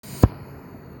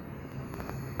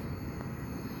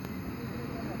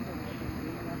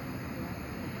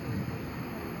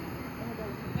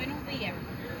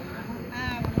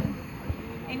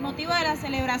motivo de la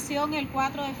celebración el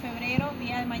 4 de febrero,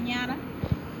 día de mañana,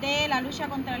 de la lucha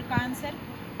contra el cáncer,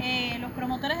 los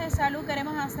promotores de salud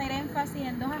queremos hacer énfasis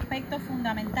en dos aspectos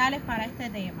fundamentales para este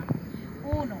tema.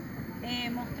 Uno,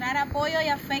 mostrar apoyo y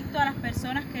afecto a las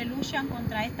personas que luchan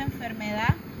contra esta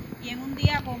enfermedad, y en un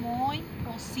día como hoy,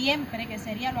 o siempre, que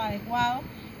sería lo adecuado,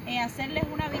 hacerles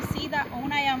una visita o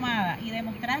una llamada y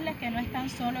demostrarles que no están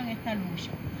solos en esta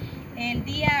lucha. El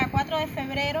día 4 de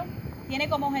febrero tiene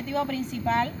como objetivo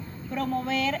principal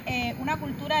promover una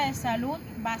cultura de salud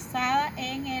basada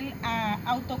en el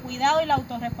autocuidado y la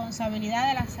autorresponsabilidad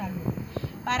de la salud.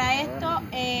 Para esto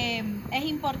es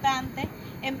importante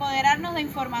empoderarnos de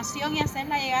información y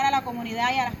hacerla llegar a la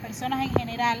comunidad y a las personas en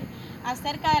general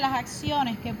acerca de las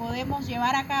acciones que podemos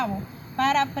llevar a cabo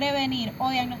para prevenir o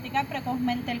diagnosticar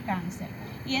precozmente el cáncer.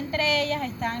 Y entre ellas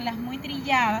están las muy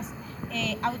trilladas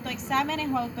autoexámenes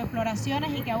o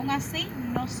autoexploraciones, y que aún así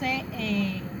no se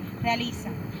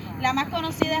realizan. La más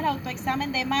conocida es el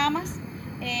autoexamen de mamas.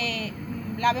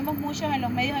 La vemos mucho en los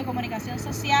medios de comunicación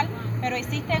social, pero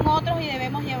existen otros y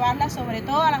debemos llevarla sobre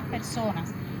todo a las personas,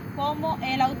 como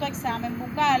el autoexamen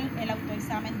bucal, el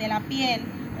autoexamen de la piel,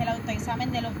 el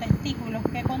autoexamen de los testículos,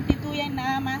 que constituyen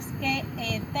nada más que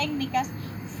técnicas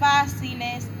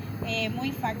fáciles,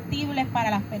 muy factibles para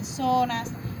las personas,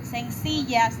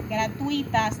 sencillas,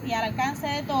 gratuitas y al alcance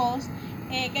de todos,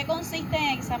 que consiste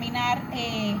en examinar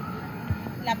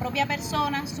la propia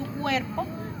persona, su cuerpo,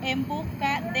 en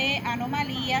busca de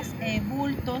anomalías,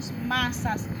 bultos,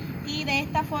 masas, y de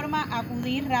esta forma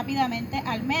acudir rápidamente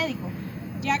al médico,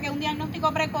 ya que un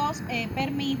diagnóstico precoz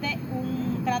permite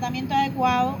un tratamiento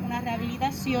adecuado, una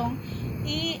rehabilitación,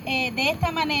 y de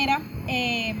esta manera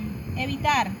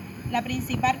evitar la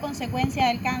principal consecuencia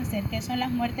del cáncer, que son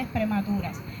las muertes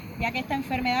prematuras, ya que esta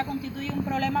enfermedad constituye un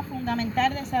problema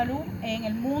fundamental de salud en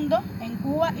el mundo, en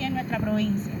Cuba y en nuestra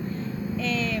provincia.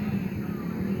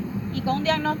 Y con un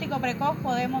diagnóstico precoz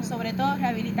podemos sobre todo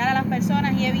rehabilitar a las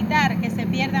personas y evitar que se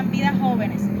pierdan vidas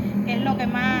jóvenes, que es lo que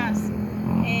más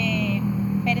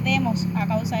perdemos a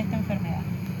causa de esta enfermedad.